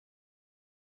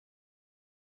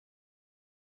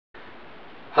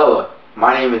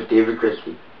My name is David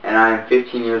Christie, and I am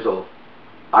 15 years old.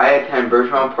 I attend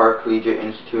Birchmount Park Collegiate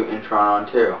Institute in Toronto,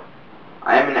 Ontario.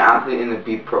 I am an athlete in the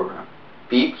BEAP program.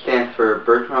 BEAP stands for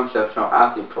Birchmount Exceptional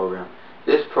Athlete Program.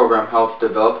 This program helps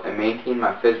develop and maintain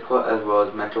my physical as well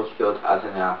as mental skills as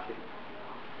an athlete.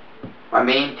 My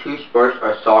main two sports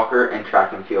are soccer and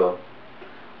track and field.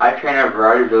 I train at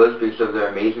Variety Village because of their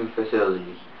amazing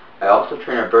facilities. I also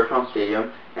train at Birchmount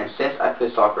Stadium, and since I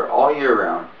play soccer all year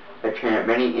round, I train at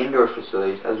many indoor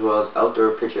facilities as well as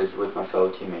outdoor pitches with my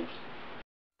fellow teammates.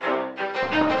 You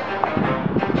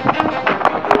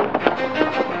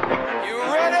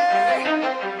ready?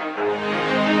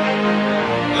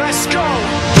 Let's go!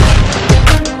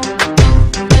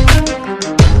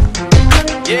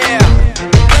 Yeah!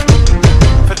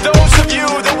 For those of you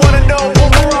that want to know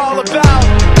what we're all about,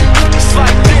 it's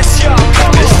like this, y'all.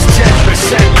 This is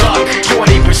 10% luck,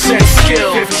 20%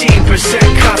 skill, 15%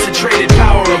 concentrated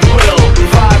power of will,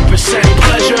 5%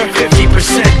 pleasure,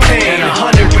 50% pain, and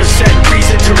 100%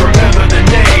 reason to remember the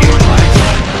name.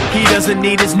 He doesn't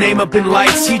need his name up in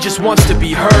lights, he just wants to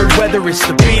be heard, whether it's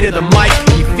the beat of the mic.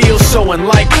 He feels so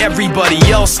unlike everybody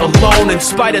else, alone, in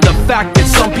spite of the fact that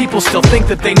some people still think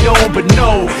that they know. But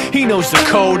no, he knows the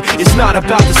code. It's not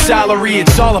about the salary,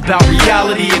 it's all about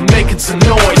reality and making some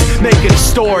noise, making a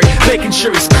story, making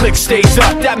sure his click stays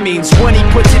up. That means when he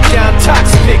puts it down,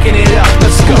 Tox picking it up.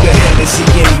 Let's go. Who the hell is he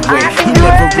anyway? He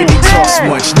never really talks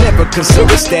much, never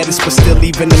concerned with status, but still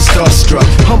leaving him starstruck.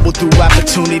 Humble through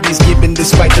opportunities given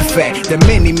despite the fact that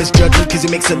many misjudge him cause he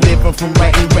makes a living from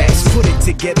writing raps. Put it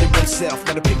together himself,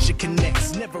 got a picture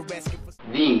connects, never asking for...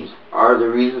 These are the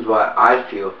reasons why I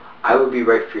feel I would be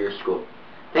right for your school.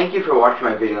 Thank you for watching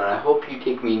my video, and I hope you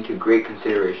take me into great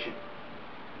consideration.